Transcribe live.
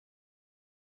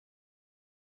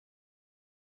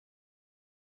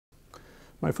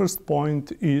My first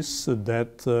point is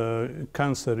that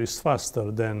cancer is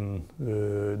faster than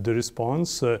the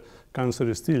response. Cancer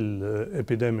is still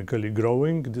epidemically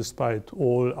growing despite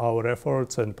all our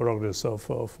efforts and progress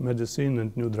of medicine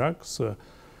and new drugs.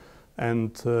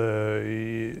 In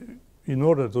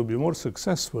order to be more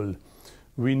successful,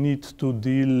 we need to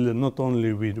deal not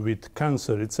only with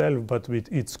cancer itself, but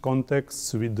with its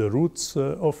contexts, with the roots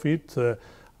of it.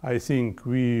 I think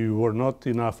we were not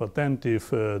enough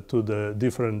attentive to the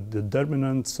different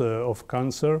determinants of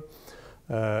cancer.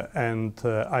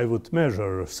 I would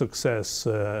measure success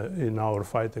in our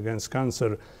fight against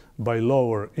cancer by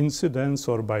lower incidence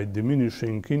or by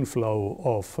diminishing inflow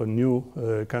of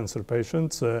new cancer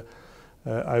patients.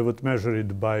 I would measure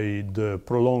it by the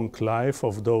prolonged life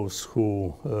of those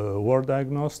who were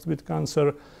diagnosed with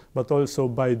cancer, but also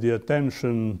by the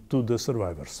attention to the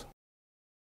survivors.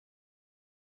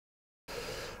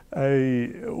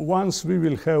 Once we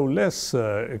will have less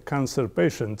cancer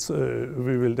patients,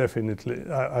 we will definitely,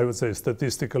 I would say,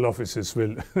 statistical offices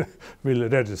will will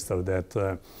register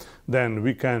that. Then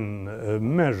we can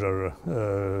measure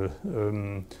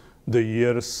the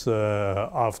years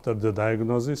after the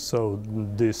diagnosis. So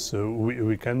this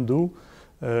we can do.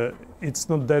 It's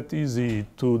not that easy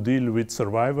to deal with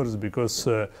survivors because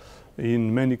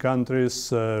in many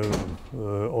countries,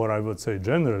 or I would say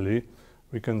generally,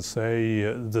 we can say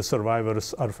the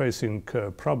survivors are facing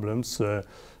problems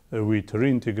with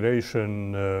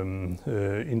reintegration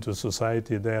into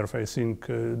society. They are facing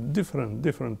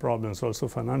different problems, also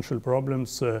financial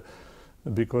problems,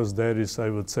 because there is, I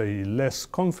would say, less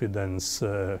confidence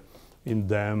in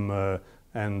them. I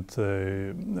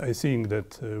think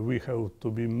that we have to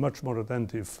be much more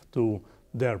attentive to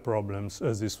their problems,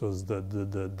 as this was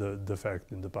the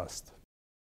fact in the past.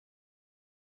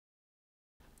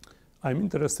 I'm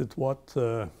interested what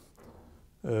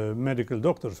medical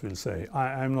doctors will say.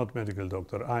 I'm not a medical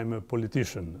doctor, I'm a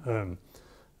politician.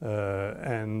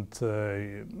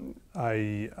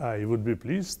 I would be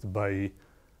pleased by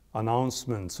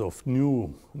announcements of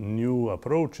new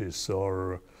approaches,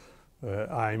 or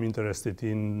I'm interested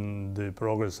in the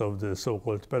progress of the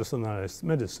so-called personalized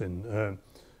medicine.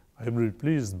 I'm really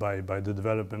pleased by the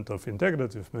development of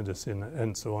integrative medicine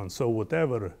and so on. So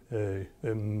whatever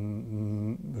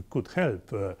could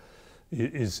help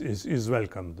is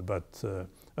welcomed. But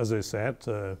as I said,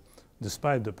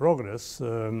 despite the progress,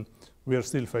 we are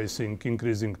still facing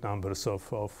increasing numbers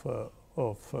of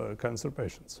cancer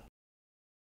patients.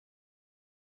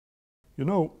 You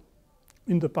know,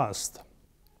 in the past,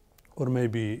 or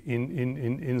maybe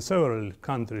in several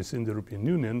countries in the European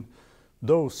Union,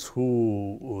 those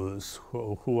who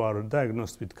are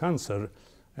diagnosed with cancer,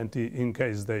 and in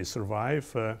case they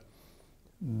survive,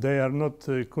 they are not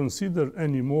considered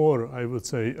anymore, I would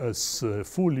say, as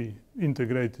fully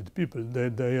integrated people.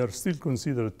 They are still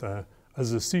considered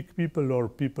as a sick people or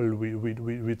people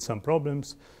with some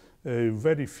problems.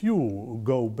 Very few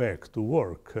go back to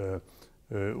work,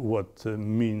 what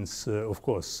means, of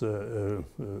course,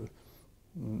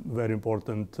 very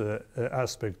important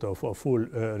aspect of full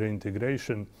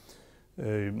reintegration.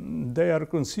 They are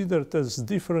considered as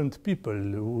different people.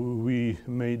 We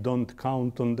don't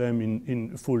count on them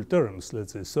in full terms,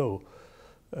 let's say so.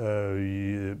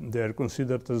 They are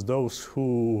considered as those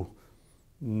who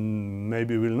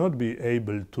maybe will not be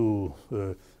able to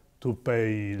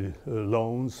pay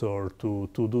loans or to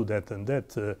do that and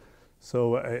that.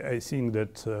 So I think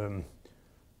that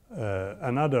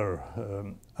another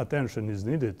attention is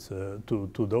needed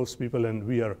to those people, and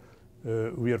we are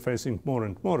facing more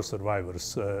and more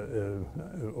survivors.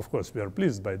 Of course, we are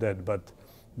pleased by that, but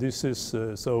this is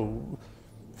so.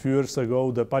 Few years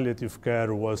ago, the palliative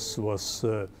care was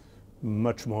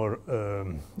much more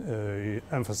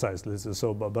emphasized, let's say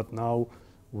so. But now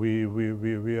we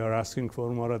are asking for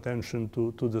more attention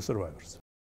to the survivors.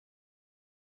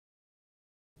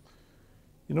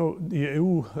 You know, the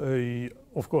EU,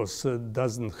 of course,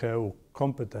 doesn't have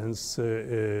competence.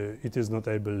 It is not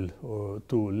able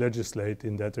to legislate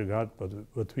in that regard,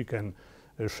 but we can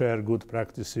share good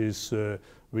practices.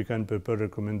 We can prepare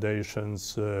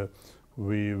recommendations.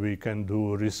 We can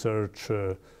do research.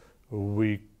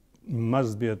 We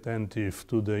must be attentive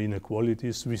to the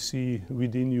inequalities we see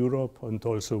within Europe and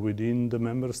also within the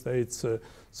member states.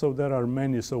 So there are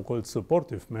many so-called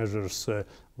supportive measures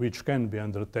which can be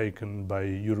undertaken by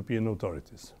European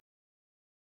authorities.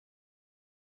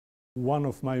 One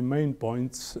of my main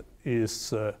points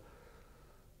is,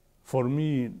 for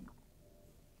me,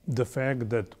 the fact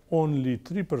that only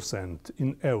 3%,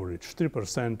 in average,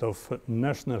 3% of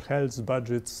national health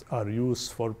budgets are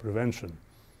used for prevention.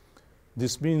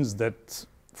 This means that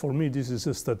for me, this is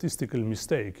a statistical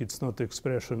mistake. It's not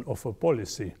expression of a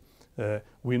policy.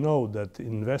 We know that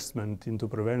investment into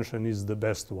prevention is the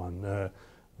best one.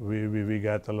 We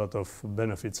get a lot of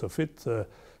benefits of it,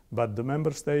 but the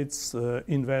member states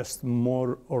invest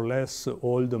more or less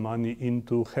all the money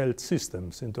into health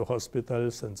systems, into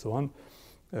hospitals and so on.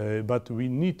 But we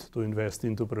need to invest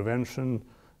into prevention.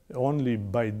 Only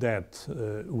by that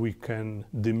we can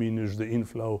diminish the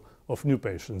inflow of new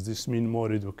patients. This means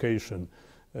more education.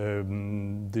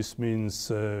 This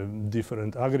means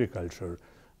different agriculture.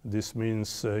 This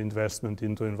means investment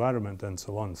into environment and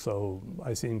so on. So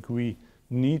I think we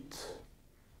need,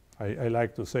 I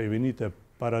like to say, we need a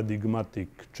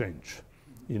paradigmatic change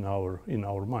in our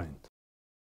mind.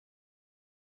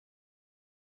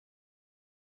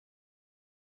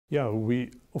 Yeah,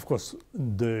 of course,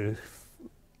 the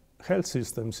health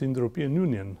systems in the European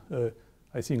Union,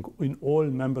 I think in all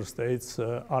member states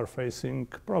are facing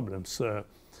problems.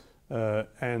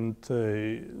 And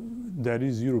there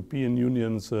is European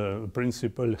Union's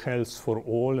principle, health for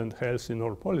all and health in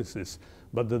all policies.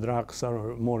 But the drugs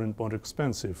are more and more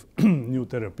expensive. New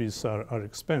therapies are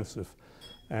expensive.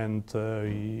 And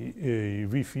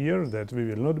we fear that we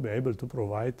will not be able to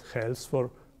provide health for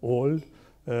all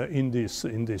in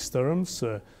these terms.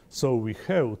 So we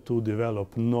have to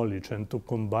develop knowledge and to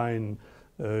combine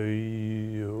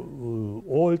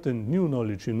old and new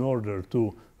knowledge in order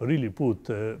to really put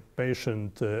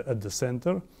patient at the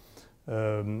center.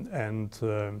 I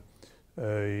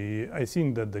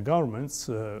think that the governments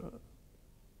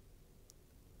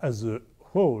as a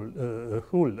whole,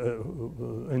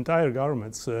 entire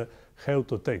governments have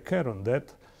to take care on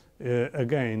that.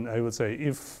 Again, I would say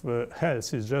if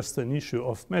health is just an issue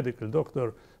of medical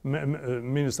doctor,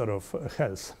 Minister of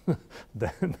Health,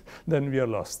 then we are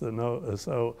lost.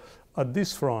 So at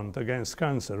this front against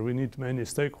cancer, we need many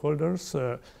stakeholders,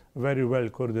 very well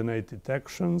coordinated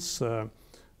actions,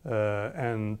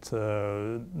 and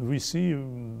we see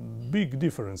big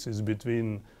differences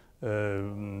between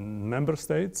member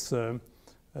states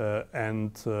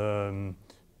and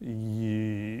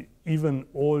even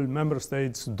all member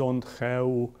states don't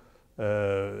have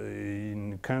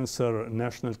in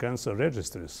national cancer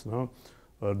registries. No?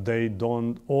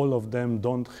 All of them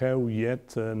don't have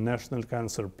yet national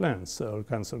cancer plans or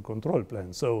cancer control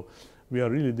plans. So we are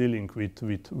really dealing with,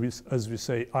 as we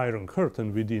say, iron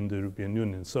curtain within the European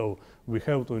Union. So we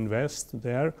have to invest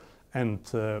there, and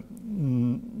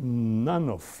none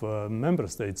of member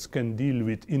states can deal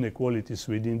with inequalities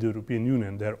within the European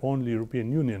Union. Only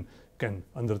European Union can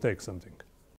undertake something.